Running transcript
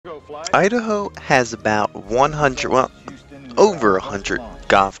Idaho has about 100, well, over 100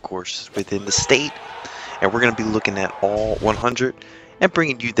 golf courses within the state, and we're going to be looking at all 100 and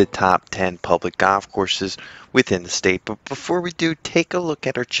bringing you the top 10 public golf courses within the state. But before we do, take a look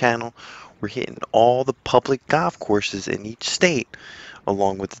at our channel. We're hitting all the public golf courses in each state,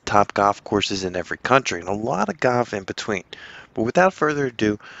 along with the top golf courses in every country, and a lot of golf in between. But without further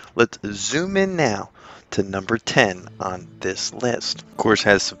ado, let's zoom in now to number 10 on this list. Of course,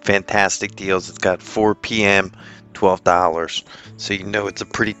 has some fantastic deals. It's got 4 p.m. $12, so you know it's a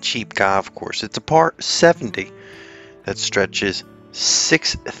pretty cheap golf course. It's a par 70 that stretches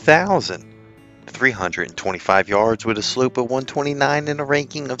 6,325 yards with a slope of 129 and a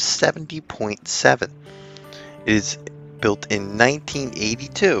ranking of 70.7. It is built in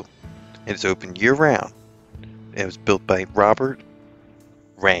 1982 and it's open year-round. It was built by Robert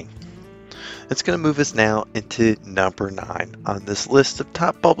Rang. It's going to move us now into number 9 on this list of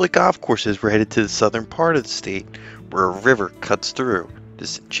top public golf courses. We're headed to the southern part of the state where a river cuts through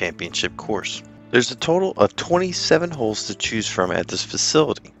this championship course. There's a total of 27 holes to choose from at this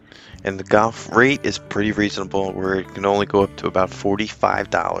facility, and the golf rate is pretty reasonable, where it can only go up to about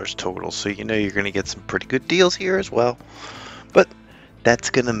 $45 total, so you know you're going to get some pretty good deals here as well. But that's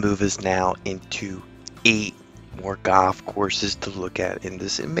going to move us now into 8 more golf courses to look at in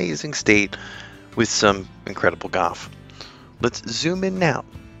this amazing state with some incredible golf. Let's zoom in now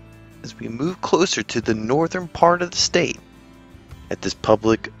as we move closer to the northern part of the state at this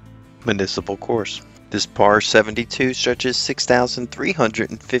public municipal course. This par 72 stretches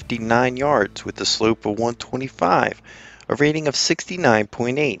 6,359 yards with a slope of 125, a rating of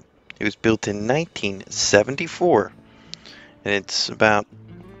 69.8. It was built in 1974, and it's about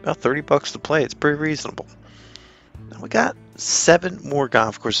 $30 to play. It's pretty reasonable. Now we got 7 more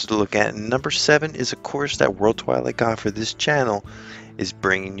golf courses to look at, and number 7 is a course that World Twilight Golf for this channel is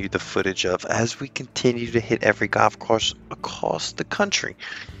bringing you the footage of as we continue to hit every golf course across the country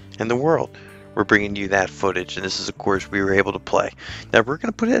and the world. We're bringing you that footage, and this is a course we were able to play. Now we're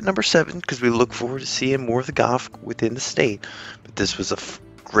going to put it at number 7 because we look forward to seeing more of the golf within the state, but this was a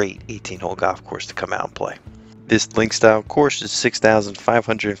great 18-hole golf course to come out and play. This link style course is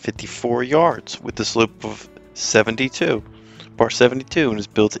 6,554 yards with a slope of 72, par 72, and is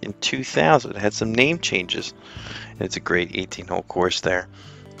built in 2000. It had some name changes, and it's a great 18-hole course there.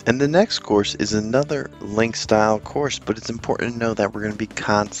 And the next course is another link style course, but it's important to know that we're going to be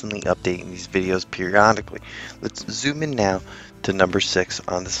constantly updating these videos periodically. Let's zoom in now to number 6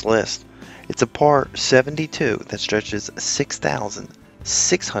 on this list. It's a par 72 that stretches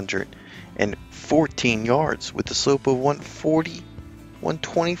 6,614 yards with a slope of 140,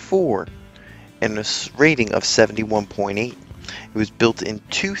 124, and a rating of 71.8. It was built in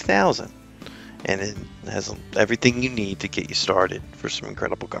 2000, and it has everything you need to get you started for some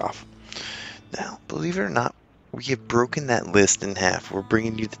incredible golf. Now, believe it or not, we have broken that list in half. We're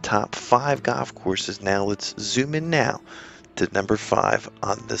bringing you the top 5 golf courses now. Let's zoom in now to number 5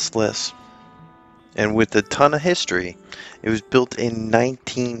 on this list. And with a ton of history, it was built in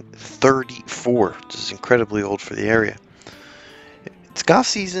 1934, which is incredibly old for the area. Its golf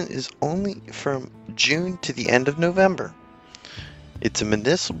season is only from June to the end of November. It's a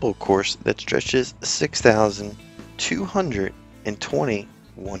municipal course that stretches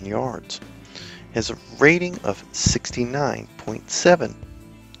 6,221 yards. It has a rating of 69.7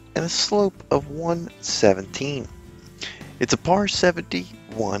 and a slope of 117. It's a par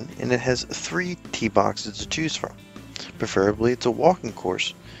 71 and it has 3 tee boxes to choose from. Preferably it's a walking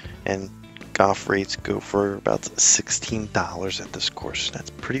course, and golf rates go for about $16 at this course. That's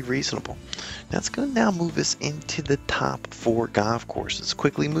pretty reasonable. That's going to now move us into the top 4 golf courses.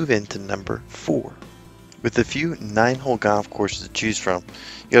 Quickly move into number 4. With a few 9-hole golf courses to choose from,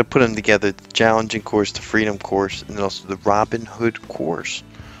 you got to put them together: the challenging course, the freedom course, and also the Robin Hood course,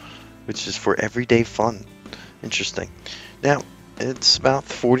 which is for everyday fun. Interesting. Now, it's about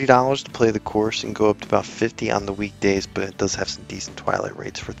 $40 to play the course and go up to about $50 on the weekdays, but it does have some decent twilight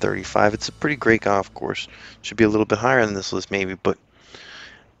rates for $35. It's a pretty great golf course. Should be a little bit higher on this list maybe, but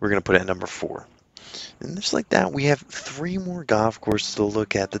we're going to put it at number 4. And just like that, we have 3 more golf courses to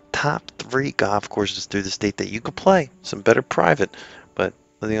look at. The top 3 golf courses through the state that you could play. Some better private, but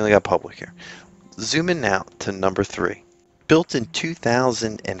they only got public here. Zoom in now to number 3. Built in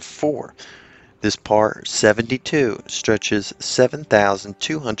 2004. This par 72 stretches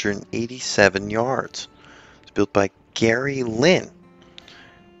 7,287 yards. It's built by Gary Lynn,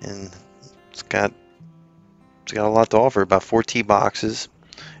 and it's got a lot to offer. About 4 tee boxes,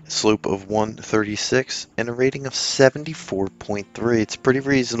 a slope of 136, and a rating of 74.3. It's pretty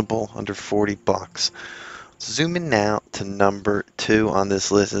reasonable, under $40. Zoom in now to number 2 on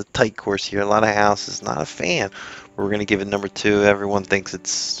this list. It's a tight course here. A lot of houses. Not a fan. We're going to give it number 2. Everyone thinks it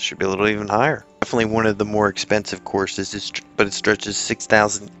should be a little even higher. Definitely one of the more expensive courses, but it stretches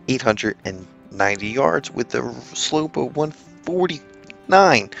 6,890 yards with a slope of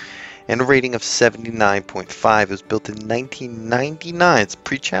 149 and a rating of 79.5. It was built in 1999. It's a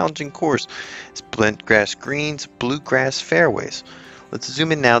pretty challenging course. It's blend grass greens, bluegrass fairways. Let's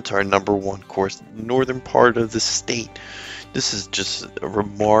zoom in now to our number 1 course, northern part of the state. This is just a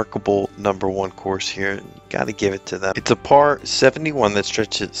remarkable number 1 course here. You got to give it to them. It's a par 71 that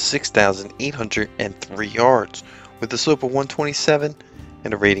stretches 6,803 yards with a slope of 127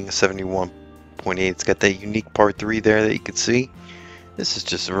 and a rating of 71.8. It's got that unique par 3 there that you can see. This is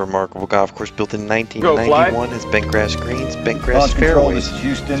just a remarkable golf course built in 1991. Has bent grass greens, bent grass fairways. This is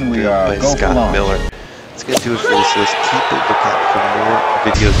Houston. We are by Scott Miller. That's going to do it for this list. Keep a lookout for more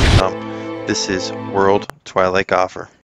videos to come. This is World Twilight Golfer.